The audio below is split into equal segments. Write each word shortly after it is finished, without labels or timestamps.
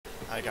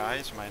Hi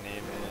guys, my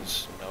name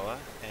is Noah,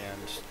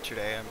 and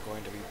today I'm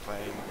going to be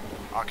playing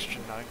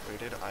Oxygen Not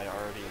Included. I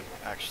already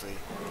actually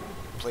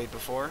played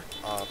before,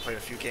 played a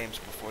few games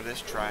before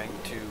this, trying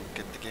to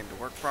get the game to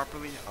work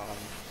properly.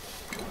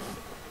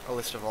 A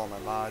list of all my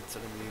mods that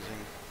I'm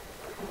using.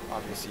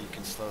 Obviously you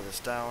can slow this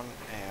down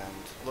and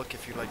look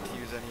if you'd like to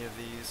use any of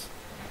these.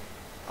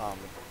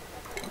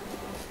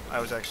 I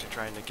was actually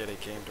trying to get a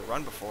game to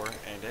run before,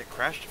 and it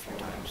crashed a few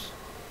times,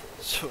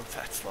 so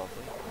that's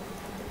lovely.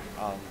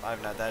 I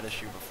haven't had that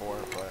issue before,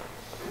 but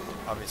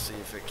obviously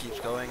if it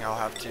keeps going, I'll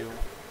have to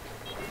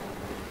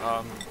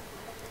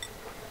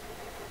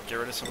get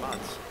rid of some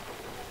mods.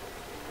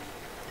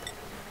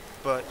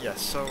 But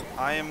yes, so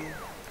I am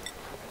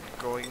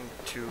going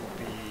to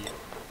be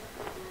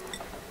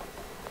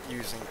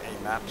using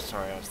a map.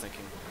 Sorry, I was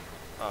thinking.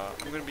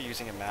 I'm going to be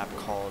using a map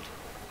called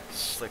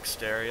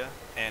Slicksteria,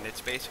 and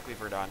it's basically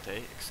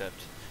Verdante,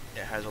 except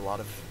it has a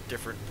lot of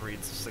different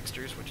breeds of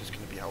slicksters, which is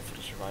going to be helpful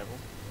to survival.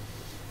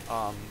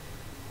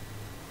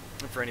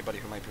 And for anybody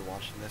who might be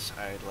watching this,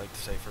 I'd like to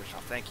say first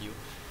off, thank you,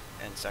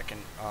 and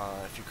second,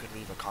 if you could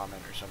leave a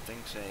comment or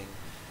something saying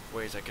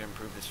ways I can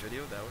improve this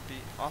video, that would be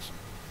awesome.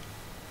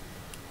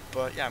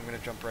 But yeah, I'm going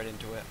to jump right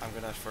into it. I'm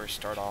going to first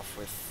start off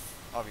with,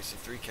 obviously,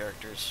 3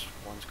 characters.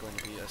 One's going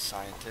to be a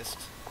scientist,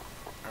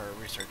 or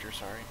a researcher,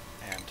 sorry,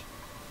 and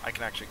I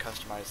can actually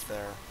customize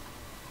their...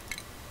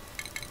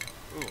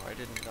 Ooh, I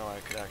didn't know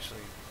I could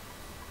actually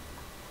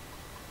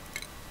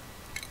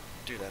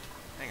do that.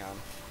 Hang on.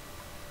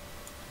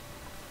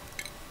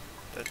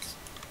 That's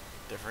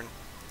different.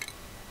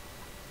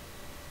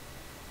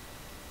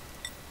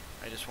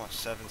 I just want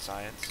 7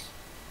 science.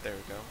 There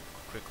we go.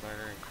 Quick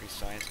learner, increase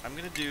science. I'm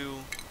gonna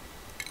do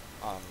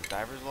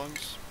diver's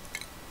lungs.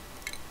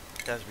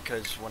 That's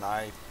because when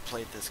I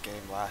played this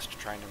game last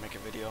trying to make a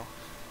video,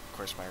 of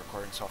course my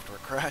recording software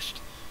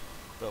crashed,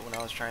 but when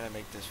I was trying to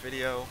make this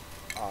video,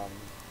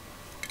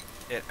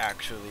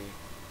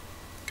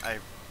 I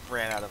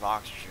ran out of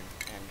oxygen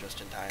and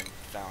just in time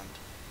found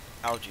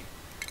algae.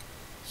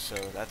 So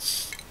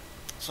that's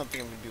something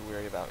I'm going to be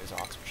worried about is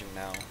oxygen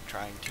now.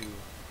 Trying to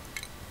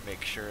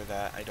make sure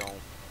that I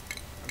don't...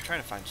 I'm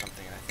trying to find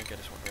something and I think I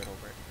just went right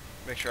over it.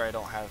 Make sure I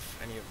don't have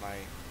any of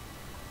my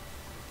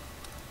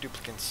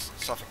duplicates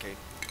suffocate,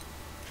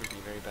 which would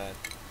be very bad.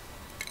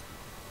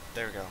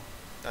 There we go.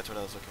 That's what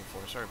I was looking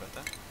for. Sorry about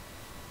that.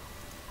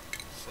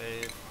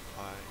 Save,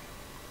 apply.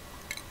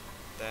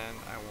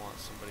 Then I want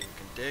somebody who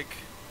can dig.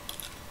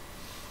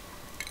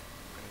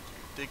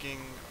 Digging,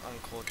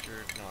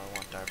 uncultured, no, I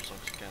want diver's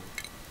lungs again.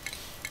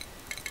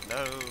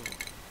 No!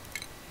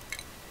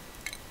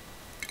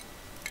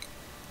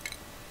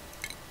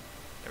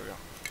 There we go.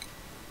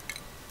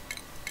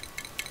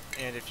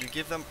 And if you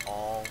give them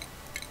all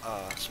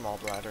small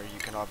bladder, you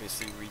can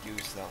obviously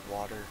reuse that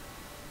water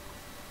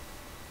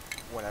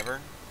whenever.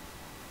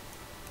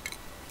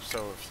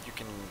 So if you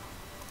can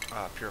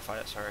purify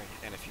it, sorry,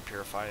 and if you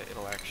purify it,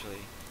 it'll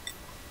actually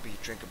be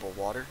drinkable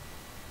water.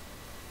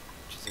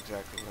 Which is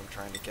exactly what I'm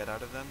trying to get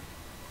out of them.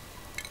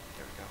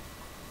 There we go.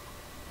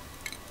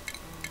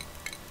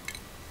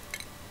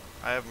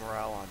 I have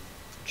morale on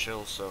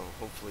chill, so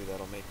hopefully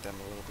that'll make them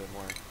a little bit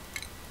more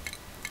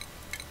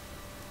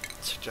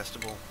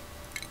suggestible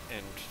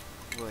and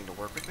willing to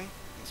work with me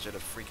instead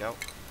of freak out.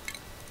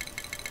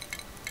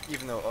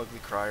 Even though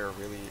Ugly Crier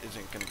really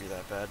isn't going to be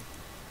that bad.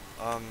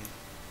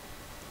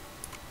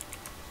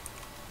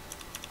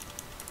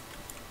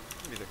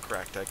 Maybe the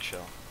Cracked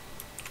EggShell.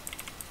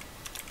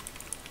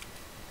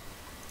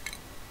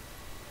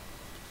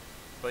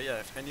 But yeah,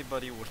 if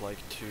anybody would like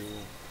to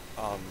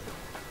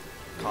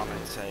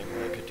comment saying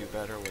what I could do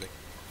better,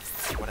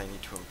 what I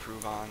need to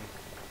improve on,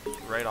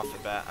 right off the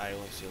bat I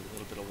only see a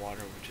little bit of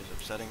water, which is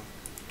upsetting.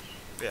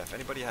 But yeah, if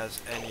anybody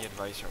has any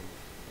advice on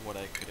what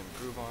I could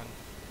improve on,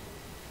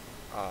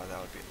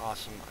 that would be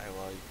awesome.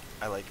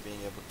 I like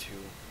being able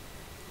to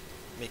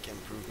make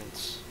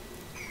improvements.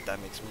 That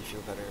makes me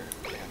feel better,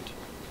 and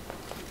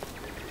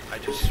I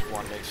just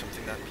want to make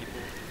something that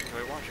people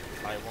enjoy watching.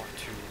 I want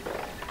to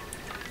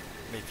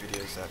make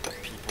videos that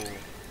people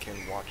can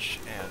watch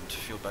and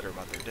feel better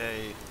about their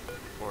day,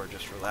 or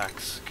just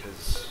relax,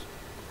 because,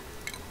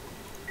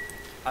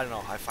 I don't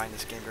know, I find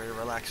this game very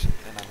relaxing,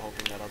 and I'm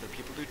hoping that other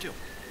people do too.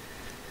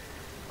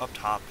 Up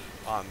top,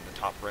 on the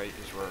top right,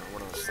 is where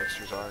one of the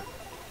slicksters are.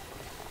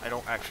 I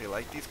don't actually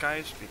like these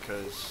guys,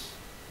 because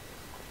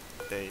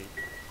they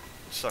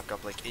suck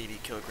up like 80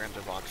 kilograms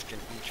of oxygen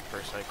each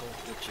per cycle,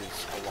 which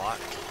is a lot,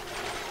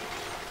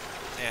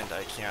 and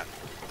I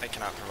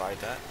cannot provide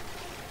that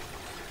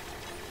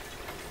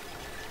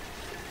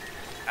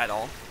at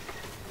all,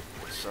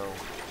 so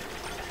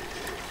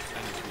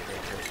I need to be very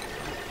careful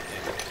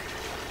and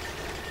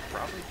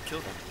probably kill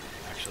them,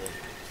 actually,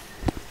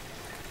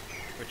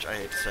 which I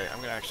hate to say. I'm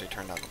going to actually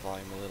turn down the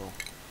volume a little.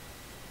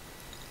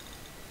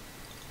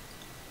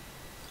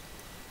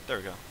 There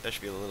we go, that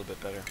should be a little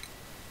bit better.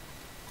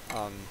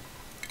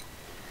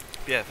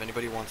 Yeah, if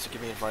anybody wants to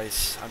give me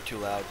advice, I'm too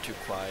loud, too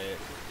quiet.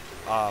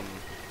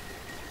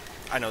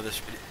 I know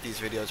these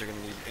videos are going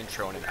to need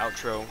intro and an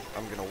outro.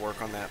 I'm going to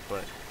work on that,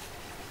 but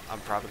I'm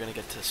probably going to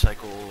get to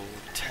cycle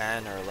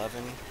 10 or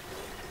 11.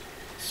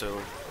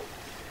 So,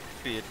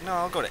 no,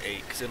 I'll go to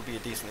 8, because it'll be a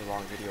decently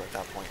long video at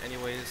that point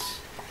anyways.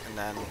 And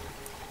then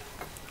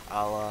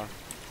I'll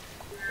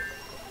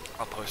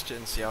post it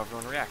and see how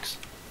everyone reacts.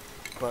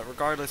 But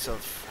regardless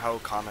of how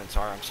comments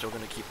are, I'm still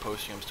going to keep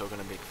posting, I'm still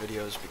going to make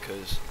videos,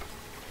 because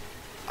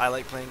I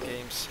like playing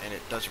games, and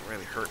it doesn't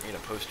really hurt me to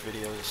post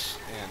videos,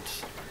 and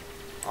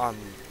on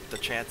the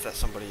chance that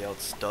somebody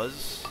else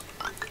does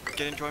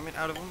get enjoyment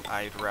out of them,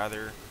 I'd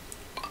rather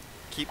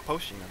keep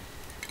posting them.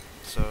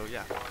 So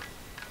yeah,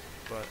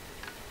 but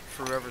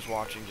for whoever's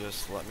watching,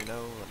 just let me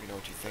know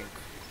what you think,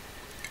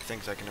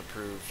 things I can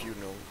improve, you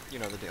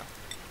know the deal.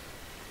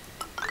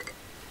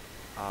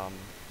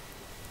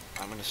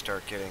 I'm gonna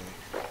start getting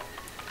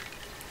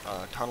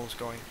tunnels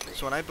going.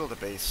 So when I build a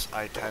base,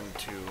 I tend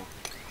to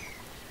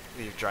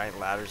leave giant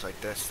ladders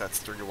like this. That's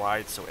 3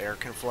 wide, so air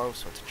can flow.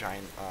 So it's a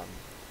giant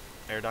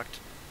air duct.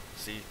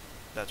 See,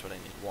 that's what I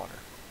need: water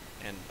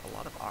and a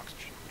lot of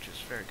oxygen, which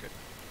is very good.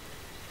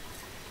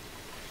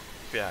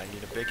 But yeah, I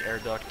need a big air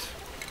duct,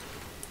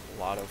 a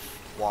lot of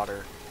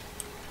water,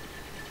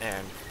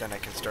 and then I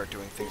can start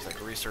doing things like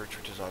research,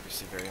 which is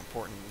obviously very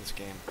important in this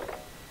game.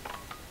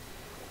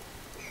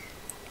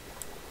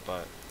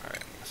 But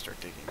alright, I'm gonna start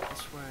digging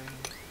this way.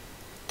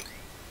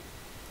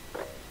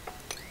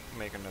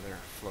 Make another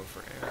flow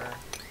for air.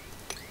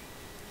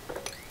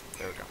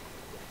 There we go.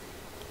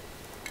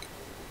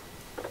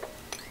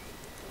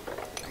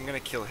 I'm gonna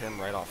kill him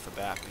right off the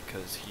bat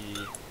because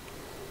he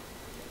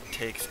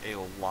takes a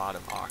lot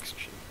of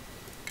oxygen.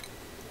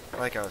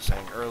 Like I was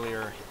saying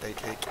earlier, they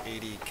take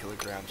 80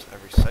 kilograms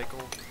every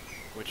cycle,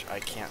 which I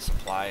can't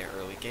supply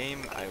early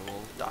game. I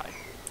will die.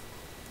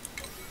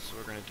 So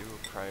we're gonna do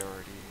a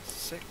priority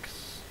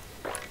 6.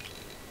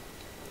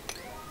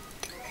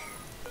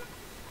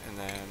 And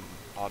then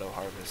auto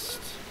harvest.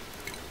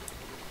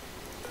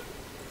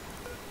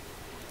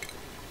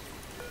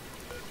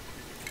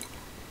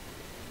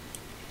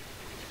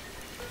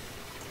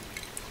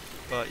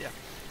 But yeah,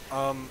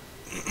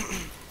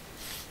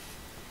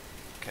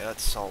 okay,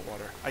 that's salt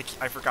water. I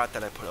forgot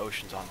that I put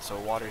oceans on, so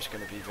water's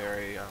going to be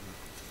very,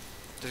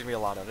 there's going to be a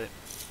lot of it.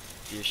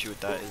 The issue with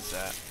that is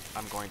that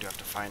I'm going to have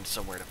to find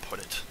somewhere to put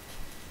it.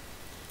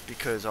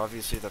 Because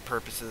obviously the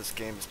purpose of this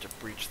game is to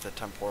breach the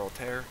temporal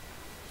tear.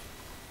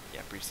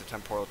 Yeah, breach the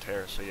temporal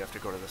tear, so you have to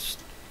go to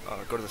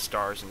the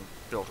stars and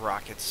build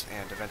rockets,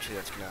 and eventually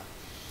that's going to,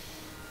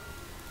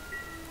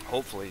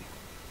 hopefully,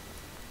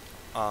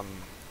 I'll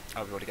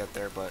be able to get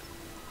there, but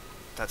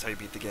that's how you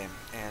beat the game.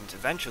 And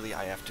eventually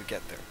I have to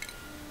get there.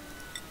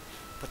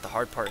 But the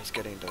hard part is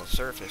getting to the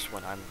surface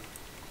when I'm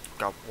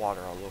got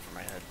water all over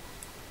my head.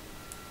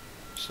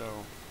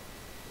 So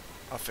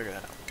I'll figure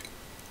that out.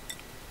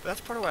 But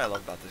that's part of what I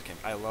love about this game.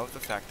 I love the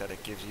fact that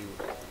it gives you,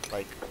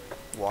 like,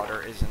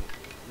 water isn't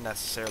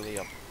necessarily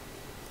a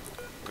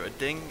good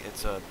thing.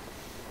 It's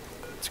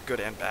good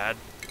and bad.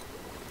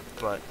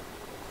 But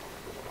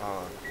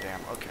oh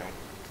damn, okay.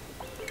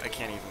 I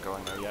can't even go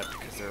in there yet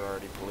because they're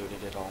already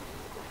polluted it all.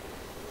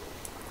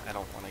 I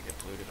don't want to get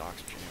polluted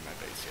oxygen in my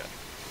base yet.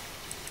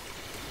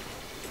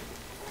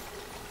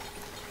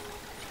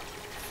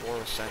 4%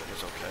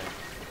 is okay.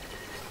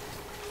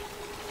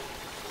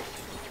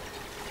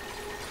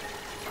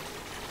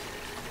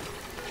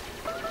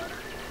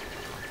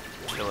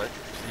 Kill it,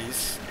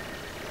 please.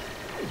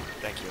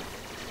 Thank you.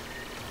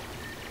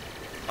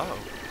 Oh.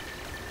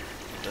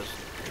 It does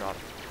drop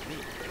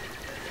meat.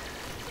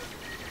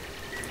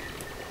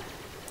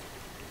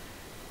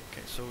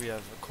 Okay, so we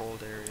have a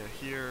cold area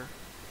here.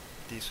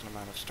 Decent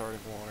amount of starting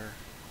water.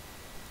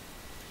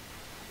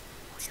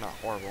 It's not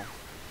horrible.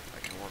 I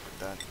can work with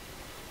that.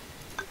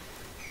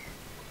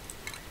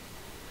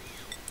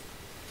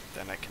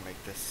 Then I can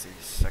make this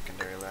the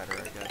secondary ladder,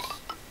 I guess.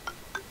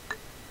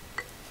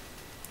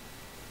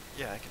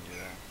 Yeah, I can do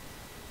that.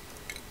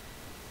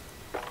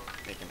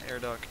 Make an air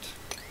duct.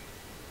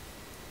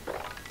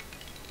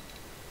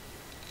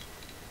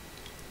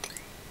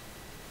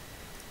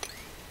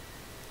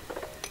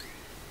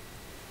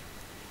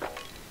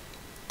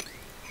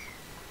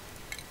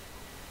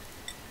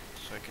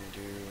 So I can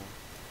do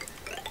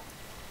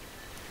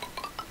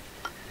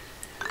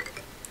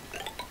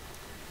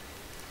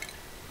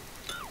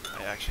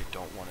I actually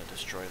don't want to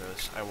destroy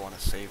those. I want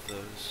to save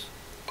those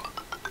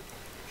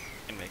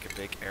and make a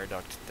big air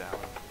duct down.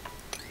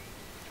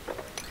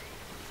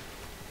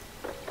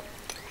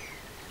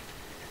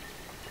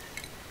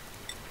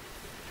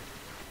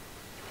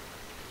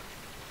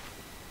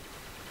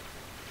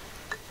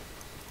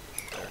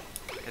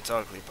 It's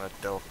ugly, but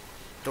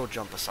they'll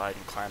jump aside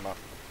and climb up.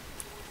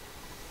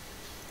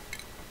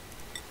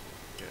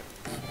 Get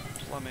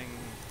plumbing.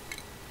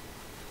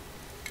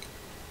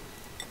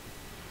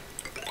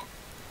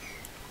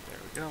 There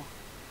we go.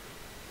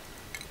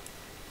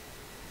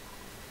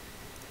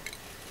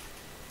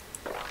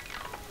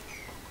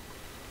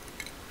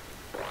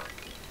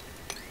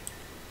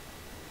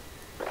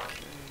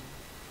 Okay.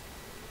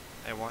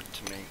 I want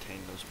to maintain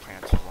those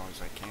plants as long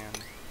as I can,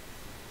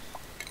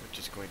 which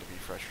is going to be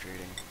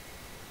frustrating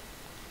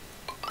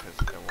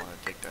because I want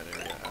to take that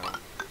area out.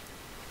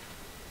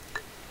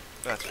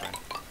 That's fine.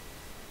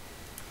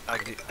 I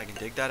can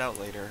dig that out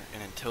later,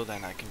 and until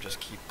then I can just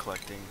keep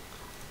collecting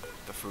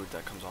the food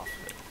that comes off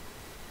of it.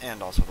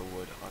 And also the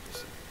wood,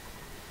 obviously.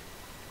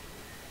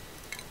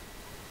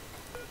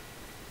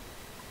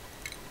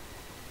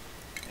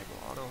 Enable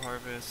auto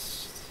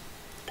harvest.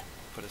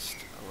 Put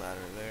a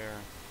ladder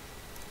there.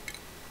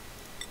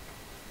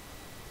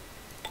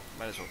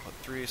 Might as well put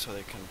 3 so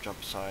they can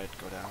jump aside,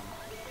 go down,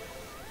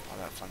 all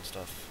that fun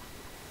stuff.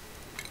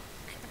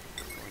 Okay,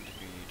 we're going to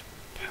need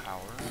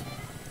power.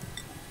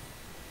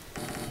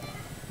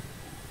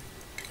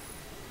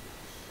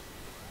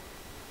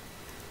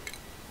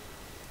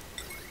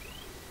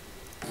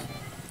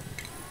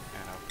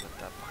 And I'll put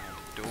that behind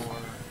the door.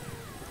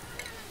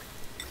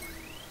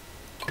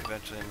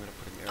 Eventually I'm going to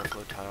put an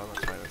airflow tile,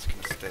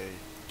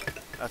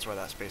 that's why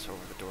that space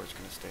over the door is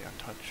going to stay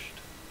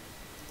untouched.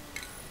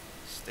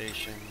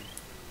 Station.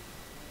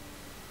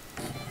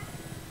 Oh,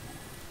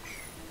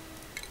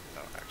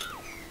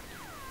 actually.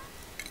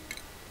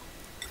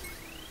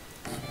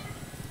 There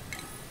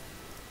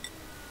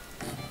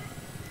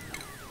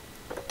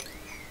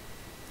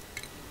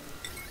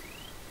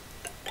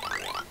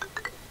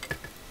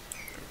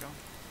we go.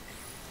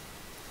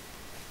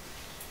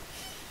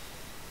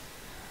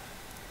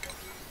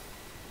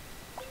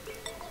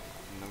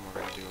 And then we're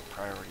going to do a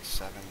priority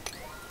 7.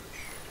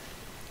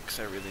 Because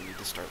I really need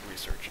to start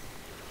researching.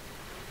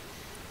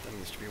 That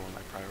needs to be one of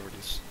my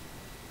priorities.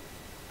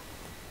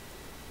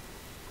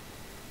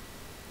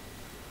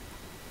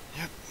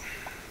 Yep.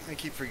 I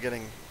keep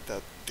forgetting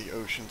that the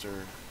oceans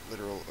are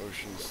literal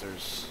oceans.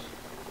 There's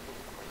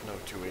no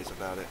two ways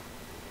about it.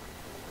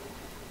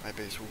 My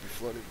base will be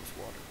flooded with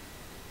water.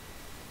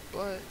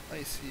 But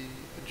I see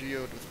a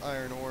geode with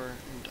iron ore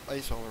and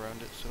ice all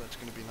around it, so that's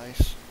going to be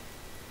nice.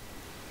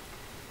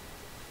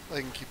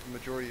 I can keep the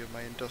majority of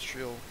my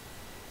industrial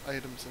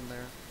items in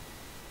there,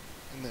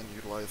 and then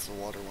utilize the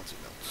water once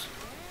it melts.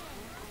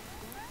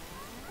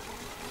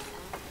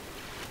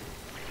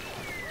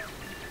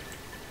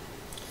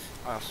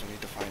 I also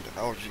need to find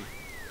algae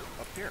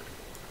up here,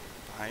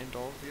 behind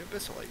all of the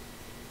abyssalite.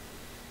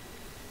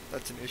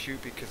 That's an issue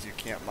because you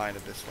can't mine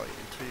abyssalite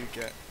until you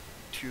get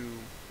 2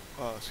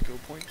 skill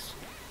points,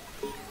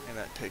 and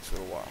that takes a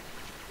little while.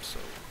 So,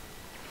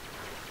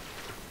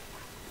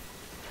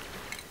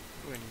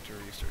 what do I need to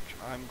research?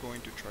 I'm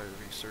going to try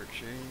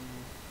researching.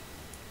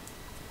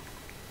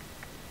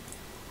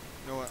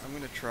 You know what, I'm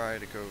going to try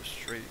to go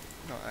straight...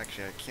 No,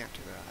 actually, I can't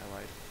do that. I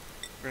lied.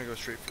 We're going to go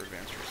straight for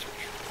advanced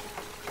research.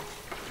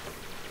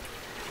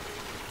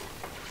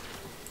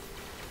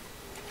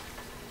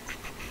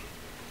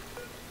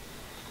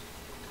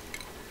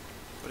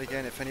 But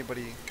again, if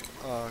anybody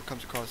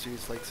comes across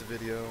these, likes the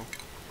video,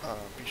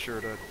 be sure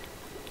to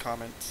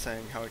comment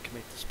saying how I can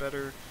make this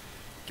better.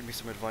 Give me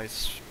some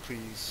advice,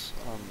 please.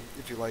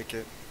 If you like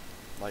it,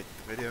 like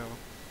the video.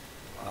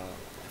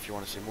 If you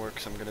want to see more,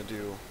 because I'm going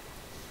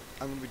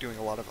to be doing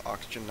a lot of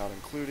oxygen not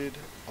included.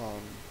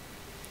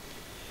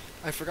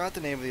 I forgot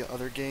the name of the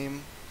other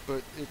game,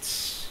 but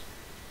it's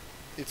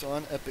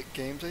on Epic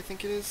Games, I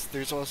think it is.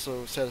 There's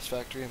also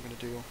Satisfactory I'm going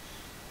to do.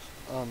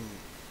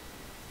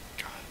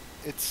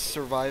 It's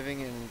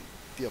surviving in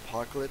the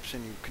apocalypse,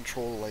 and you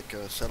control like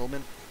a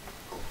settlement.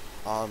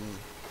 I'm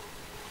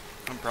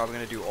probably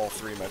going to do all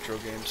 3 Metro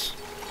games.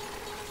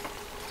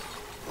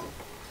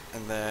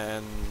 And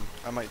then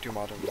I might do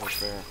Modern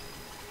Warfare.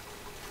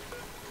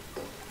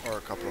 Or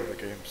a couple other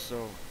games,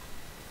 so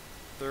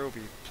there will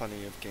be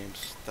plenty of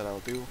games that I'll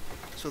do,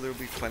 so there will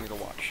be plenty to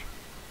watch.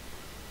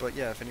 But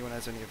yeah, if anyone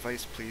has any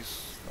advice,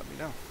 please let me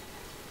know.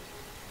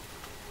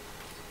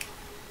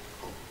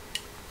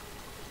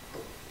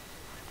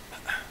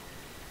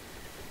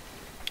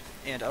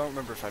 And I don't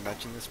remember if I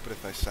mentioned this, but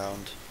if I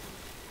sound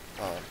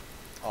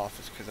off,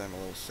 it's because I'm a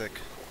little sick,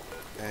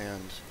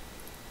 and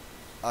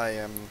I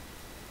am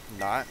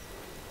not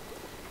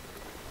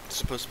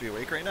supposed to be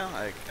awake right now.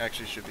 I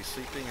actually should be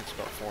sleeping. It's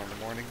about 4 in the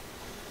morning.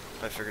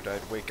 I figured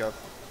I'd wake up,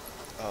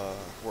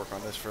 work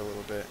on this for a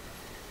little bit.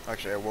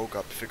 Actually, I woke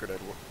up, figured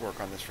I'd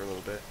work on this for a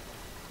little bit,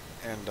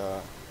 and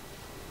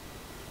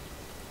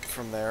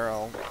from there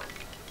I'll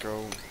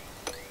go,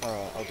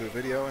 I'll do a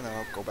video, and then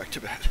I'll go back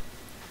to bed.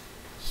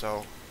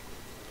 So,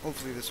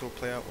 hopefully this will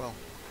play out well.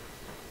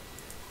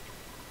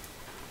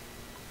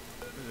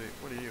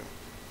 What are you?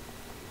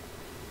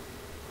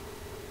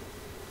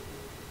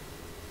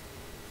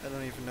 I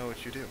don't even know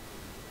what you do.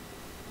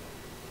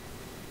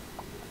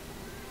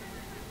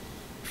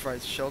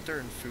 Provides shelter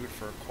and food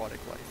for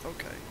aquatic life.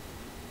 Okay.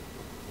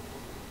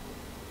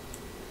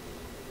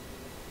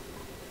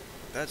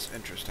 That's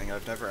interesting.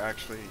 I've never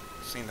actually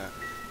seen that.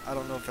 I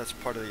don't know if that's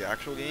part of the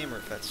actual game or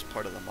if that's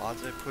part of the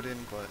mods I put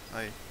in, but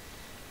I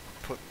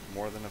put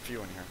more than a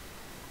few in here.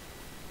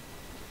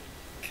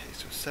 Okay,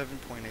 so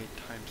 7.8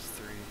 times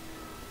 3.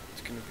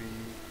 It's going to be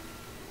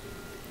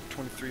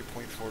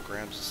 23.4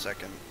 grams a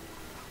second.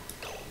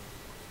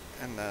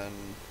 And then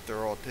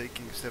they're all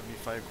taking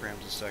 75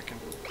 grams a second.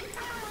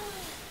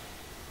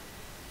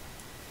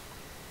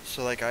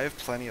 So like I have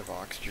plenty of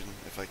oxygen.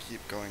 If I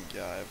keep going,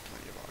 yeah, I have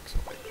plenty of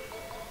oxygen.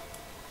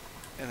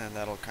 and then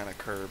that'll kind of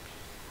curb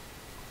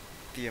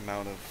the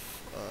amount of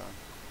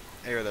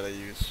air that I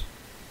use.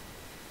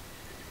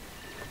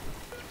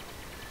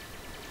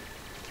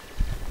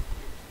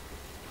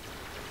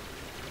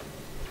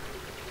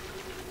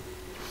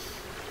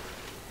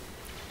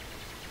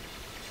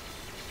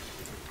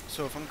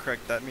 So if I'm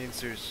correct, that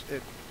means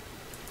it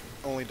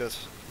only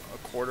does a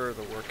quarter of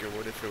the work it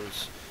would if it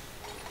was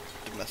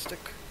domestic.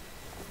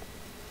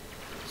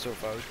 So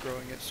if I was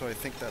growing it, so I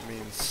think that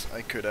means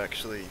I could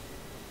actually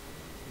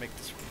make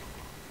this.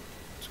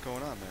 What's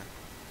going on there?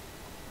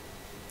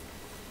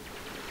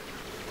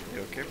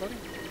 You okay, buddy?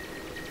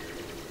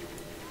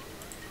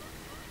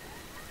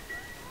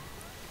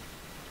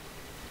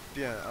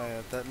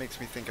 Yeah, that makes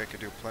me think I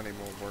could do plenty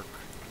more work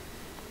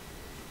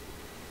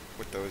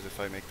with those if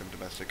I make them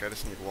domestic. I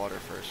just need water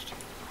first.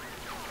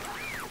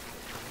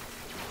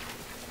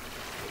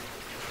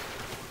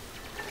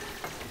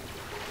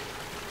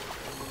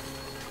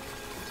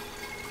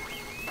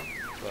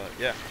 But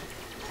yeah.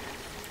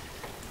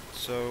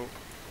 So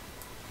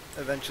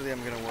eventually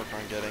I'm gonna work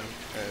on getting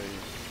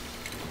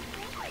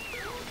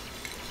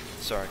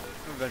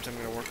Eventually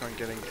I'm gonna work on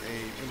getting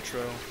a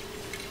intro,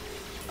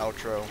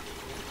 outro.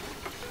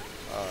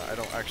 I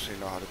don't actually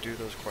know how to do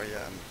those quite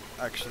yet.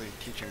 I'm actually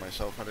teaching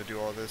myself how to do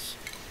all this.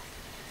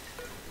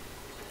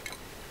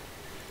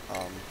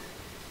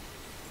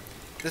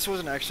 This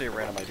wasn't actually a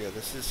random idea.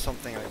 This is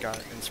something I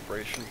got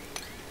inspiration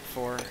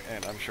for,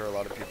 and I'm sure a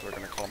lot of people are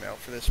going to call me out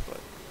for this, but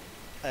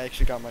I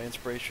actually got my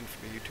inspiration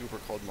from a YouTuber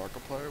called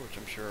Markiplier, which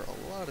I'm sure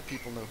a lot of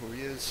people know who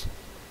he is.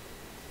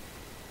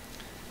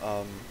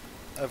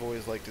 I've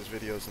always liked his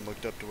videos and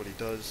looked up to what he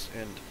does,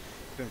 and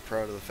been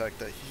proud of the fact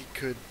that he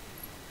could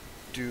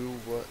do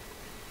what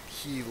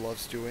he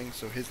loves doing,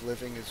 so his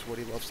living is what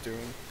he loves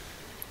doing.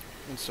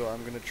 And so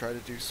I'm going to try to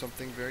do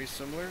something very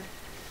similar.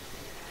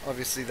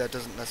 Obviously that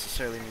doesn't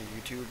necessarily mean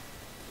YouTube,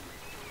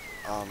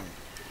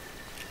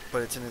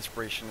 but it's an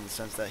inspiration in the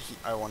sense that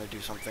I want to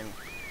do something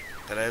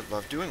that I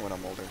love doing when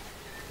I'm older,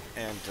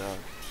 and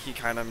he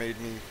kind of made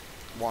me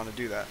want to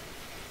do that.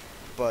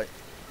 But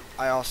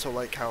I also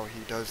like how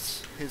he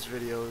does his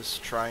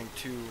videos trying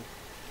to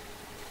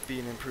be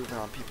an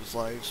improvement on people's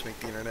lives, make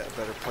the internet a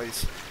better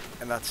place,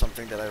 and that's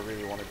something that I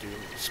really want to do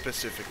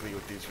specifically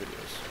with these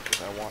videos,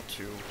 because I want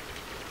to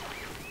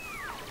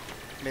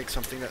make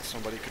something that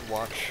somebody could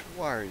watch.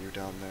 Why are you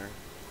down there?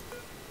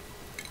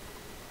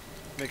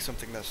 Make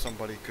something that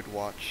somebody could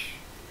watch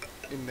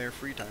in their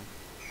free time,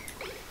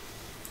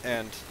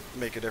 and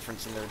make a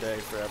difference in their day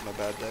if they're having a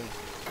bad day.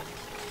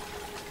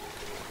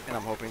 And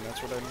I'm hoping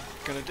that's what I'm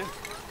gonna do.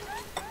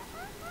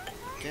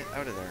 Get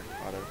out of there,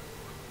 Otto.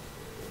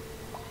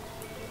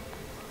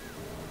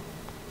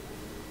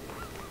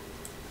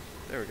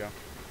 There we go.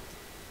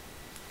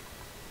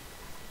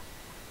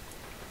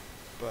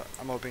 But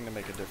I'm hoping to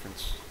make a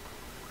difference.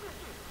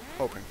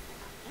 Hoping.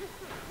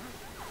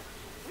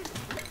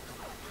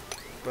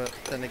 But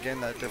then again,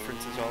 that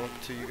difference is all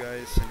up to you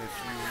guys, and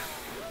if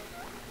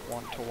you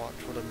want to watch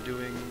what I'm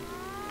doing,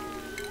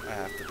 I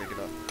have to dig it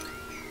up.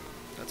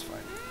 That's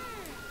fine.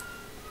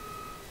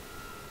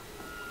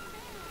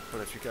 But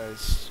if you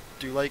guys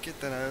do like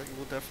it, then I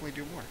will definitely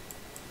do more.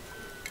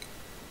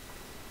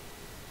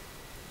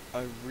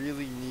 I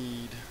really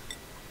need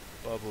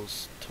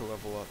Bubbles to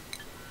level up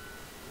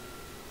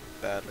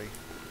badly.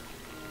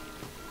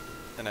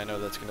 And I know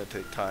that's going to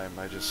take time.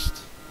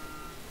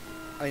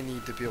 I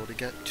need to be able to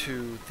get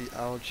to the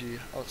algae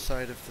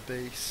outside of the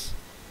base.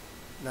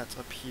 And that's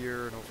up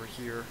here and over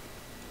here.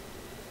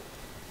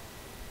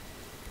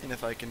 And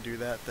if I can do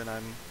that, then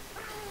I'm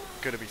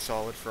going to be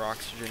solid for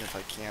oxygen. If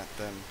I can't,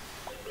 then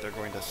they're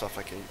going to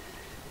suffocate.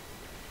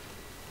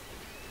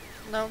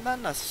 No, not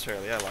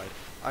necessarily. I lied.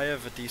 I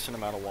have a decent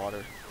amount of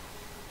water.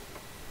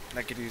 And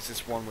I could use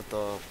this one with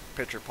the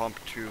pitcher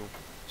pump to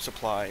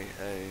supply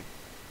a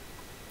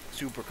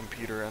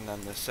supercomputer, and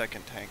then the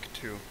second tank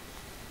to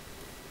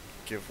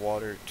give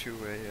water to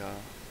a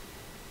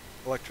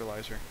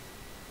electrolyzer.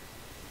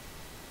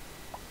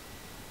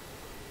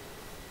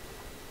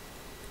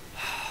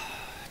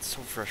 It's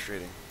so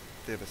frustrating.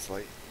 This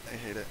light. I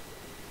hate it.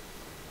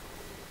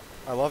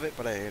 I love it,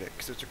 but I hate it,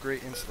 because it's a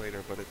great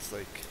insulator, but it's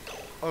like,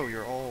 oh,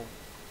 you're all...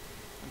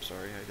 I'm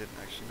sorry, I didn't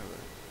actually know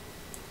that.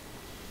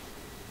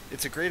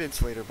 It's a great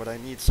insulator, but I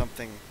need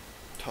something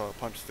to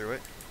punch through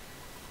it.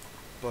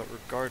 But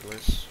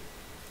regardless,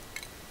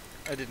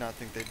 I did not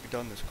think they'd be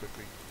done this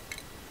quickly.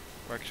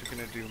 We're actually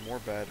going to do more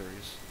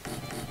batteries.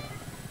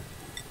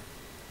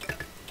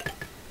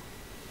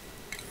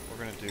 We're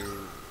going to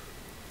do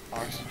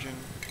oxygen.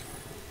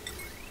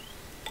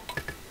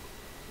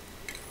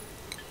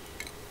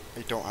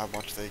 They don't have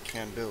much they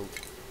can build.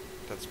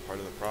 That's part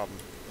of the problem,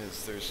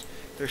 is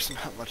there's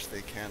not much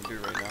they can do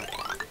right now.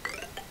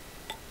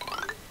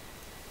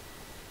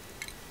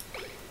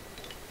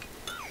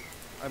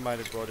 I might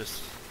as well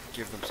just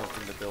give them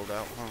something to build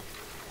out, huh?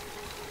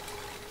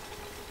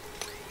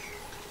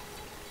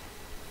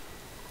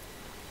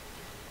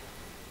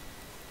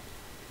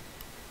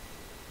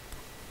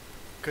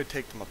 Could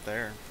take them up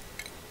there.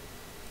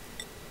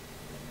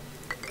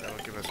 That'll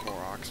give us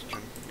more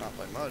oxygen. Not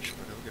by much,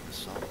 but it'll give us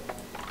some.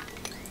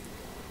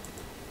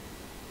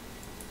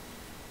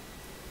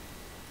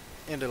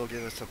 And it'll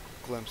give us a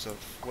glimpse of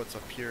what's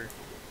up here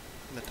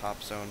in the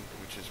top zone,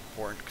 which is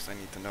important because I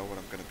need to know what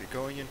I'm going to be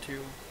going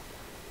into.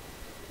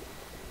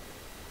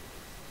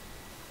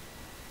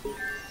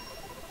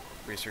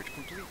 Research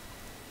complete.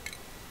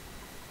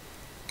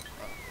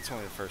 Oh, it's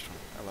only the first one.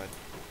 I lied.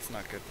 It's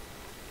not good.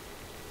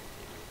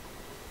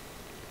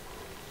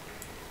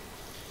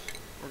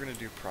 We're going to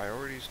do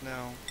priorities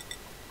now.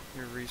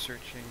 You're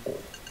researching.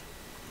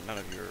 None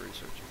of you are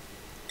researching.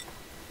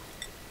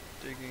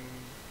 Digging.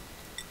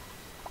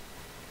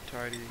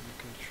 Tidying,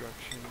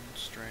 construction,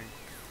 strength.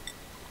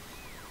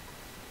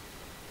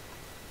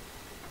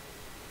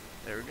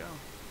 There we go.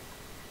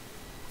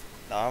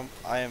 Now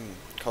I am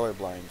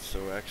colorblind,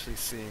 so actually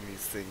seeing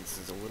these things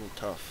is a little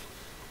tough.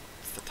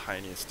 It's the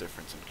tiniest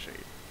difference in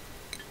shade.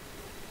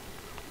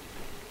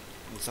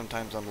 And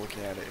sometimes I'm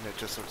looking at it and it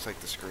just looks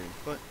like the screen,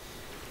 but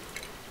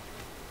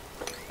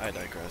I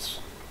digress.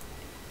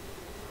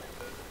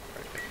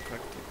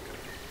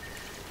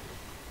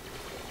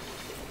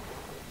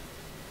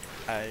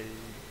 I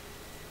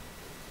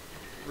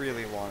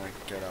really want to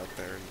get out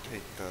there and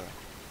take the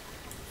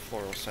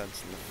floral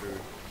scents in the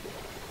food.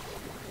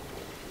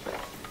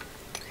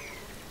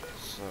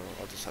 So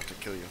I'll just have to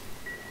kill you.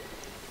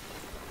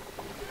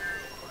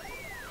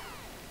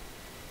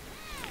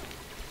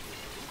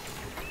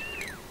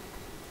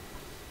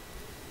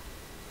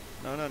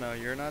 No,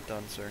 you're not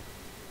done, sir.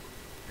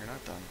 You're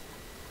not done.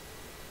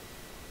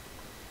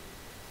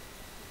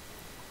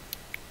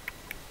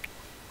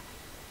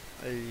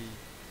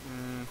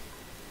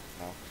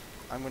 No.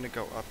 I'm gonna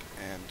go up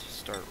and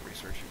start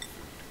researching food.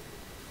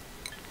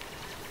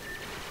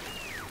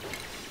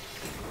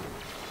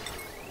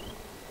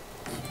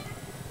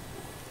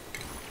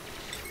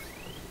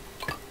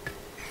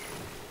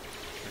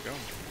 There we go.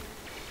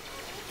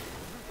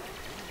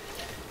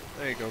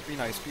 There you go. Be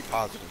nice, be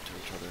positive to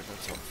each other.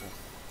 That's helpful.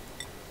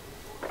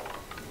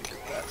 Let me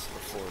get that so the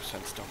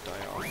fluorescents don't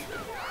die off.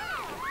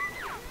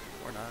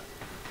 Or not.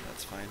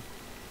 That's fine.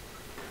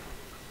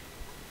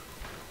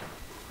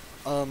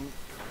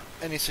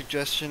 Any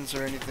suggestions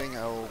or anything,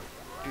 I'll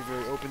be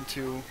very open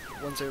to.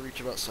 Once I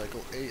reach about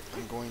cycle 8,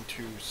 I'm going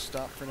to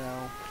stop for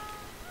now.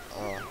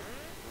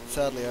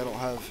 Sadly, I don't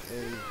have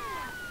a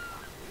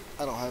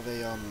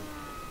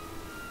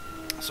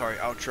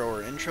outro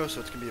or intro, so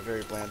it's gonna be a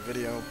very bland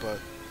video. But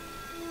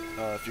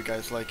if you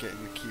guys like it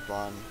and you keep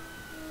on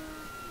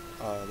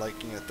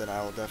liking it, then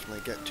I will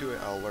definitely get to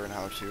it. I'll learn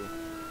how to.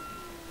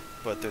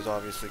 But there's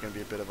obviously gonna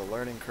be a bit of a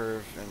learning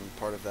curve, and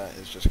part of that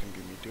is just gonna be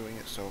me doing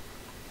it. So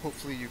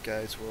hopefully you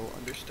guys will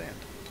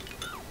understand.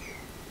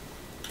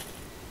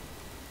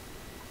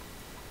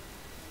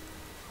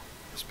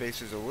 The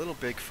space is a little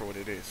big for what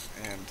it is,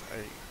 and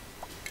I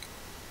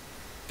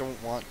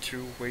don't want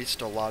to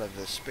waste a lot of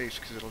this space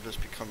because it'll just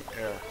become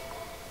air,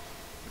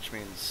 which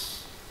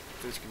means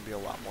there's going to be a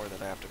lot more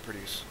that I have to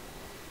produce,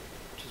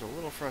 which is a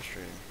little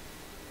frustrating.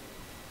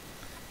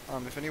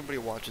 If anybody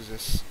watches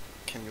this,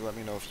 can you let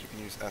me know if you can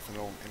use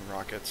ethanol in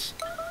rockets?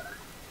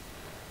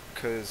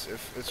 Because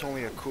if it's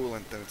only a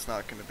coolant, then it's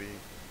not going to be,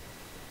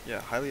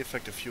 yeah, highly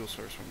effective fuel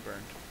source when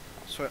burned.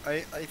 So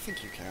I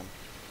think you can.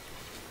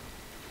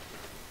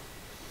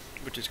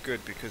 Which is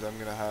good, because I'm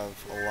going to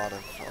have a lot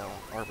of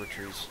arbor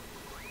trees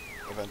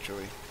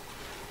eventually.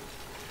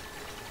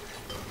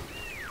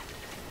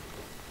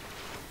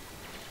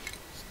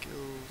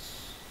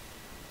 Skills.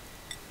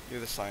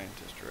 You're the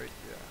scientist, right?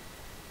 Yeah.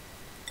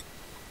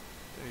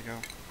 There you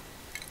go.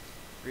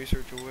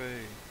 Research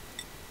away.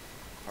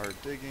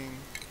 Hard digging.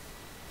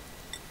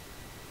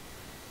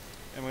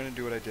 I'm going to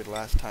do what I did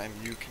last time.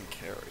 You can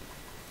carry.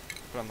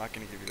 But I'm not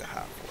going to give you the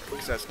half for it,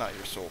 because that's not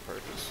your sole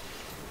purpose.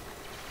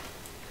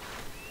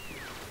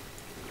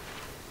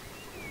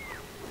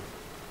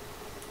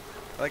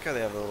 I like how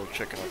they have a little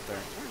chicken up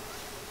there.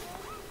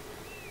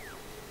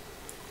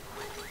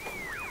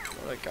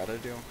 What I gotta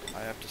do,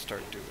 I have to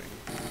start doing.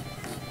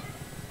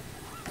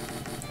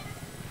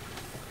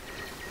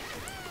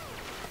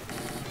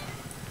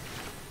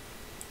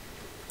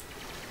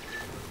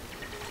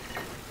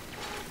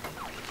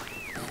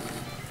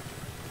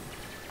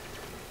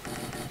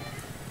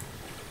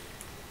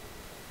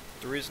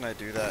 The reason I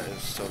do that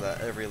is so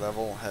that every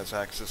level has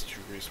access to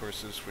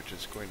resources, which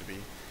is going to be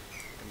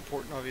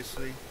important,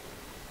 obviously.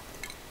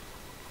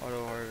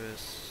 Auto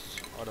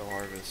harvest,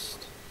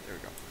 there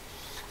we go.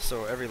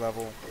 So every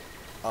level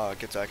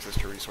gets access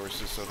to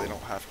resources, so they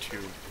don't have to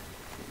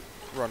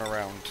run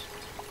around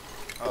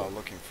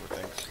looking for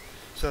things.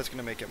 So that's going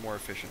to make it more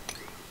efficient.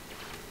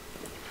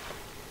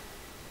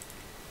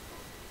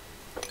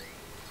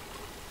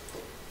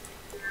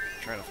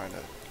 Trying to find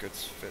a good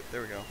fit.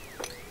 There we go.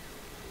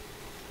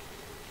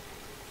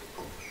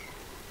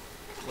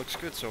 Looks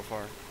good so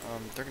far.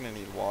 They're going to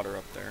need water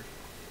up there.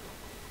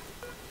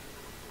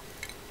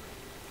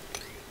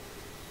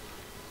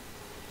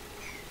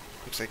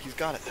 Looks like he's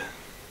got it.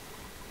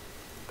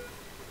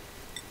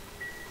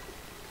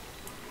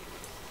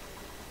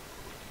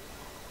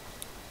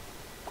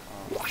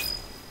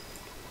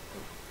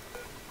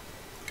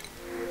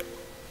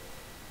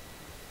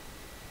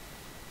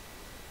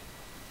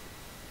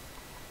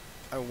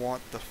 I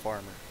want the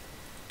farmer.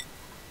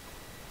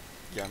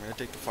 Yeah, I'm gonna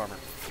take the farmer.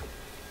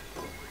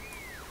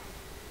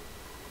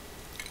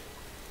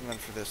 And then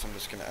for this, I'm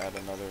just gonna add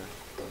another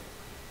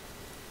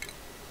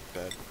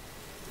bed.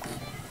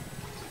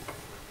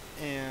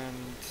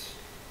 And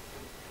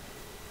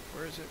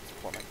where is it? It's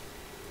plumbing.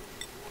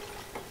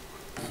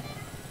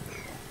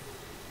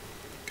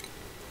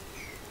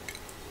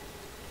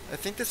 I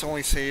think this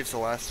only saves the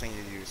last thing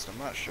you used. I'm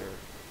not sure.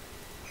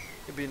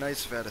 It'd be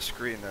nice if I had a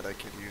screen that I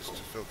could use to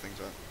fill things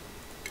up.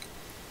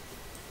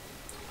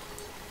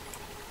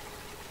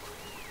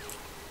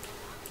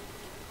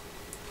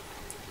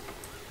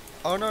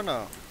 Oh, no,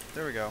 no.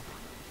 There we go.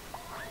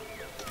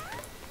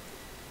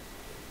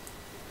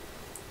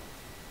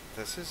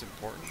 This is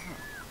important, huh?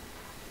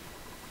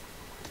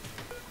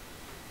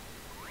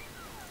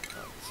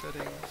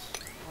 Settings.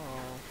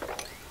 Oh.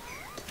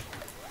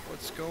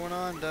 What's going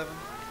on, Devin?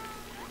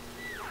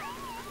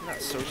 You're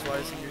not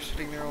socializing, you're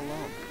sitting there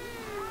alone.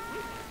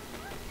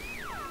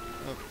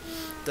 Oh,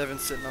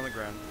 Devin's sitting on the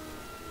ground.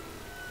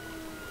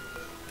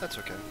 That's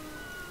okay.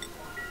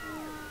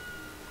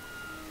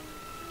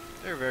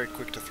 They're very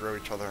quick to throw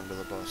each other under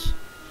the bus.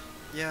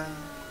 Yeah.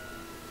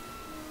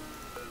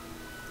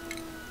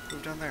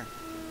 Move down there.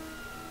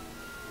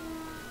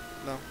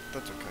 No,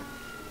 that's okay.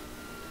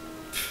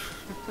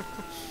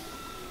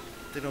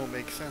 They don't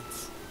make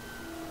sense.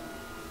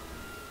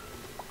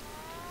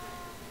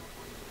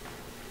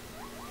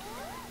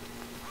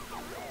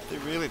 They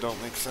really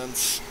don't make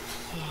sense.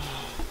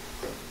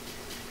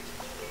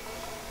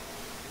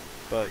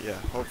 But yeah,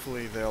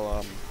 hopefully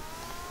they'll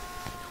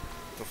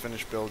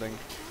finish building.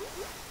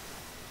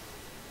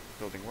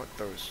 Building what?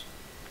 Those.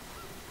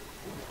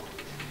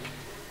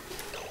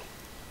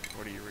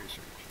 What do you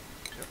research?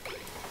 Yep.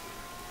 Okay,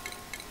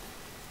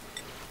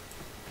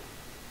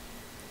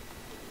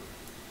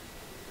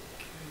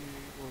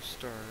 we'll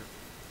start.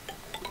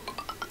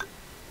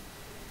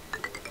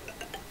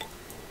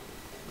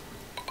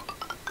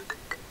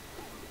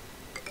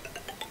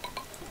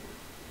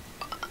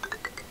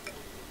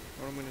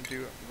 What I'm going to do,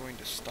 I'm going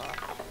to stop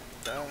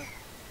that.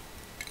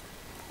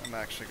 I'm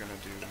actually going to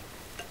do...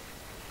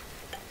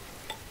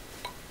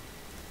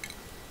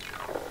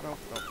 Nope,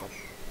 nope, nope.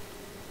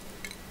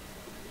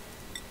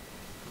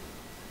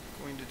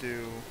 Going to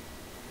do...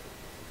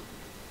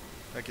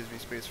 That gives me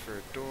space for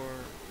a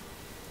door.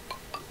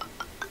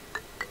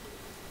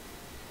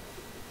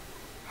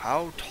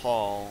 How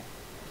tall...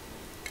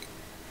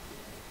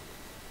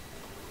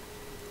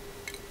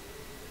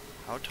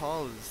 How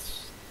tall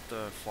is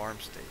the farm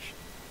station?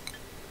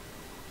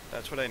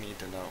 That's what I need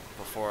to know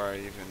before I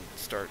even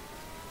start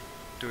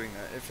doing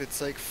that. If it's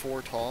like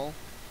 4 tall,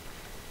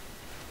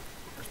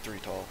 or 3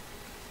 tall,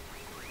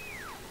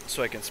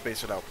 so I can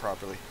space it out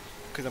properly.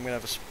 Because I'm going to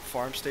have a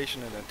farm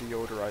station and a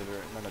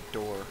deodorizer and then a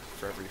door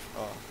for every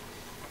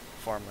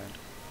farmland.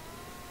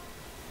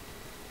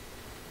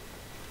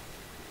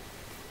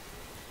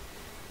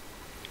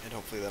 And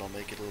hopefully that'll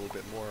make it a little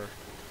bit more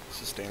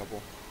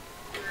sustainable.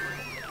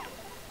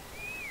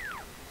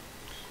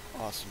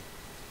 Awesome.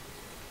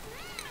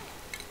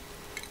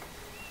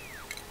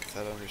 Is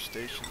that under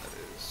station? That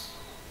is.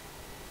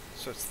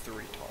 So it's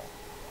 3 tall.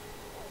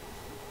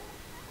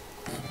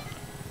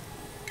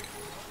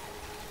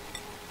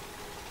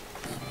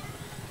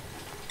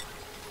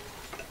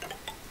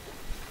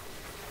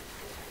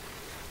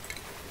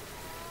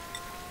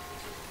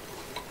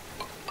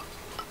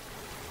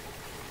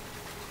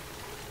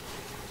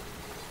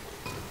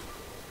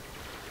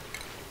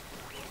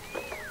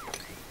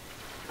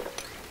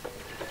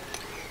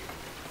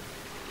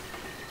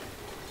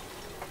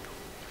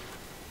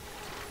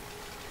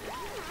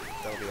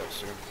 That'll be out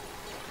soon.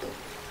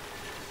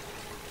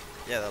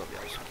 Yeah, that'll be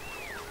out soon.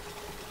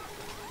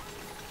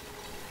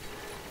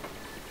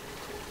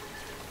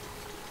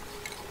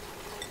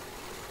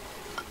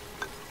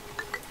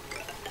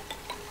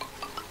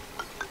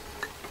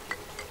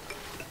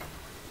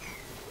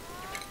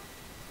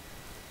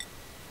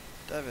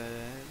 Devin,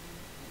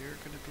 you're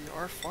gonna be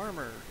our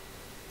farmer.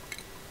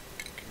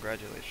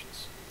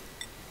 Congratulations.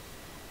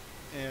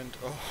 And,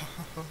 oh,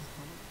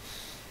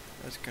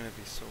 that's gonna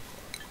be so fun.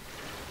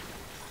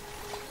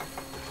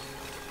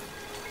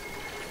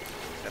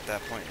 At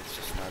that point, it's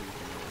just not even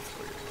worth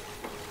it.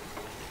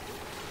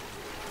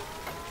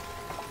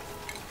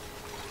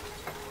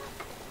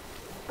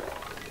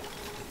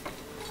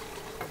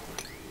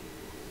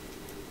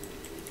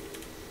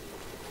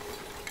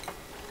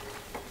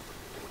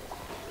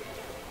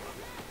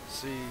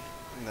 See,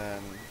 and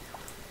then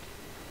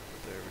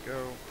there we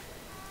go.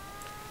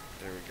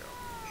 There we go.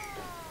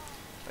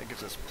 That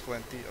gives us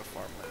plenty of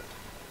farmland.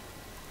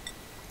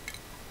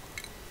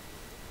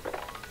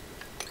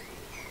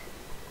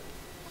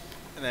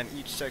 And then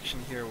each section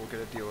here will get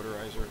a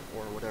deodorizer,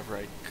 or whatever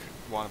I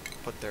want to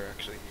put there,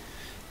 actually.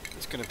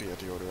 It's going to be a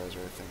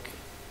deodorizer, I think.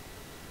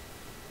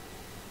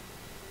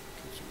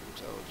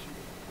 Consumes algae.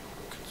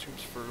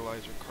 Consumes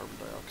fertilizer, carbon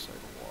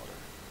dioxide, and water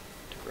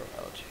to grow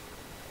algae.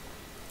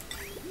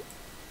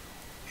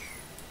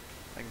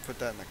 I can put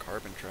that in the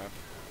carbon trap,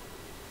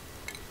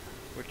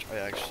 which I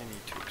actually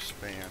need to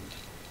expand.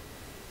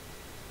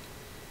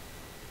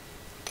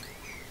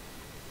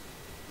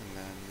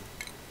 then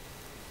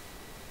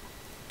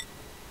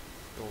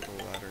build a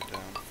ladder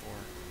down 4.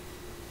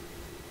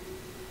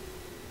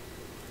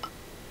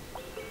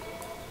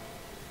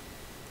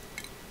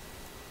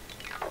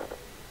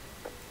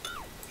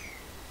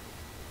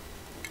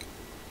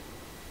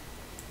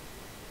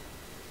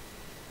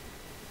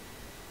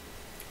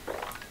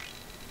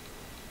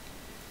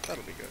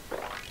 That'll be good.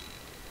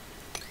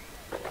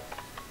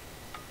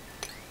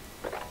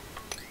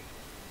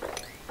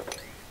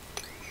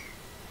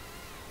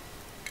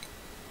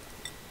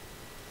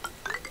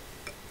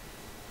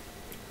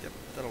 Yep,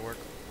 that'll work.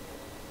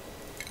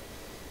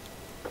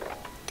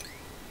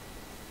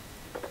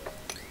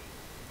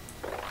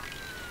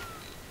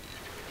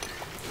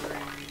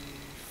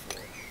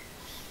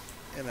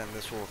 And then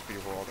this will be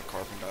where all the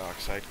carbon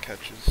dioxide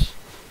catches.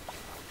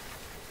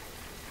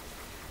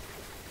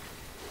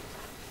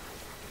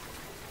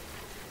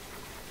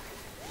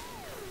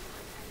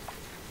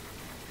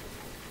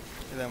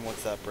 And then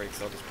once that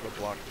breaks, I'll just put a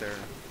block there,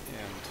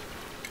 and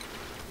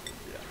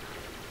yeah.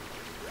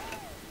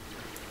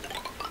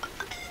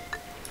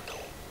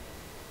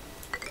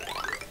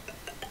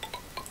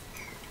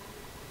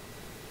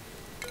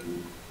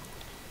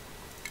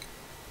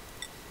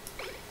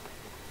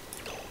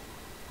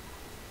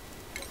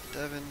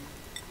 Devin,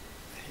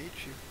 I hate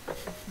you.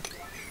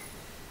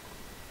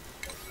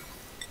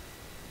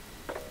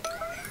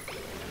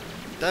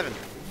 Devin,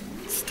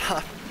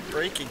 stop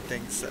breaking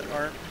things that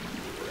aren't.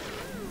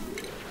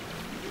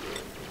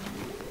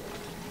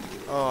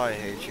 Oh, I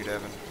hate you,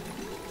 Devin.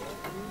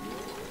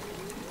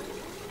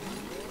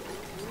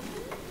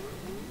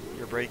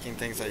 You're breaking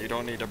things that you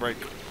don't need to break.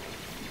 I'm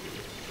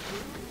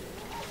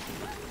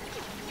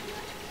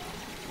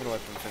gonna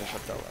let them finish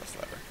up that last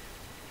ladder.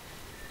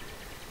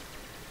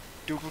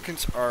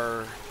 Duplicates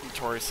are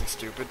notoriously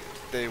stupid.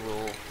 They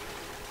will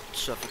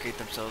suffocate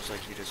themselves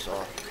like you just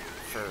saw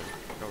for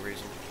no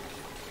reason.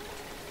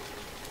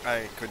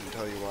 I couldn't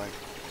tell you why.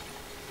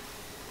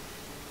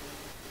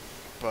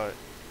 But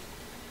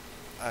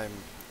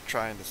I'm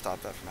trying to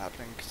stop that from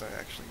happening because I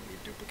actually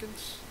need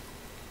duplicates.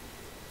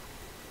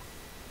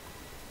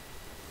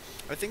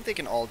 I think they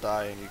can all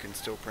die and you can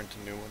still print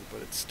a new one,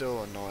 but it's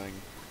still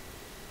annoying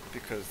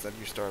because then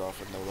you start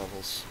off with no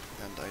levels,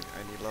 and I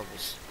need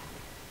levels.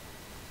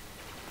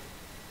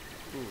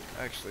 Ooh,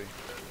 actually,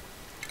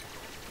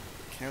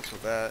 cancel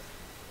that.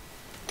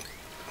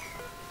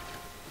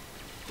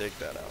 Dig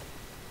that out.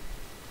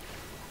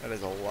 That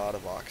is a lot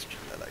of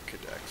oxygen that I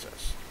could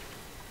access.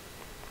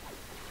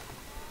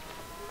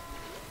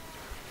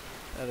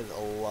 That is a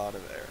lot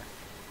of air.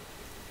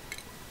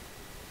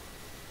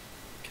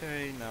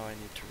 Okay, now I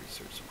need to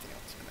research something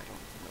else, and I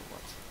don't know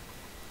what.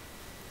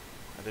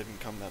 I didn't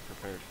come that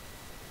prepared.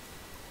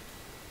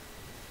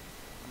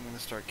 I'm gonna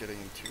start getting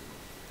into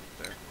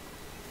there.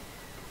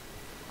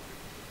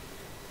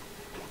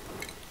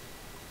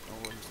 No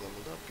one's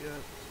leveled up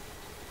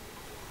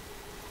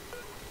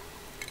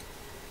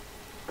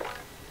yet.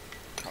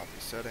 Copy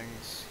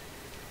settings.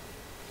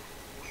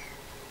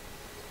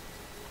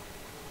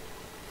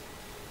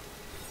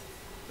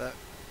 That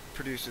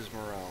produces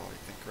morale, I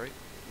think, right?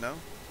 No?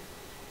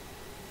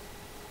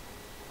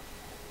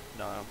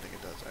 No, I don't think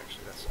it does,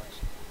 actually. That sucks.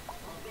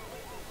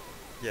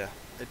 Yeah,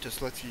 it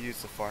just lets you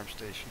use the farm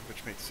station,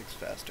 which makes things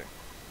faster.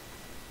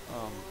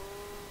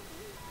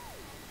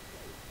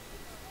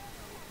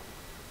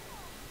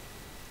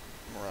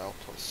 Morale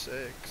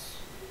 +6.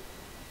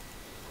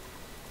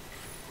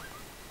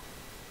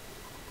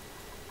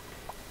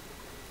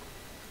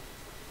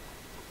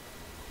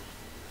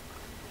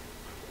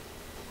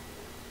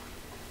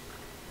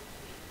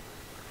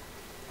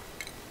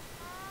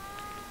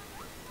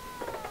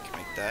 Can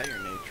make that your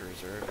nature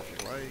reserve if you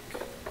like.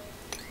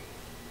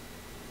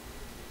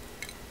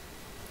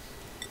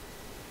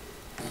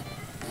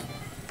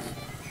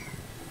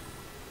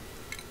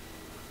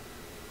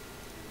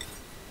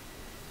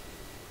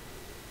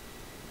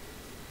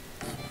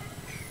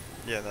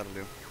 Yeah, that'll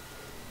do.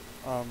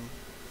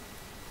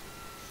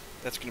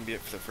 That's gonna be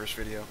it for the first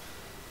video.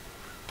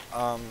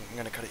 I'm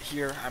gonna cut it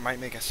here. I might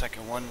make a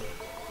second one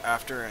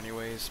after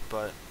anyways,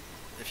 but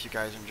if you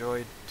guys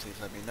enjoyed, please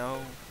let me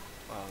know.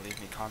 Leave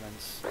me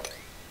comments,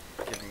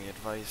 give me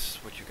advice,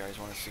 what you guys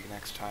want to see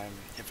next time,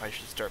 if I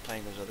should start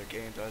playing those other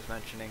games I was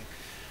mentioning.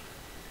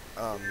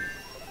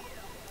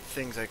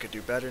 Things I could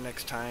do better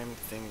next time,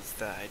 things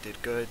that I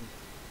did good.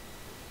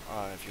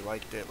 If you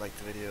liked it, like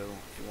the video.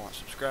 If you want,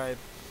 subscribe.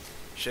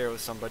 Share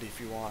with somebody if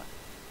you want.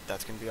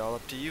 That's going to be all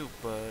up to you,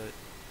 but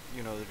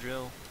you know the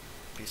drill.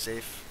 Be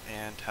safe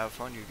and have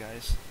fun, you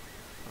guys.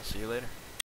 I'll see you later.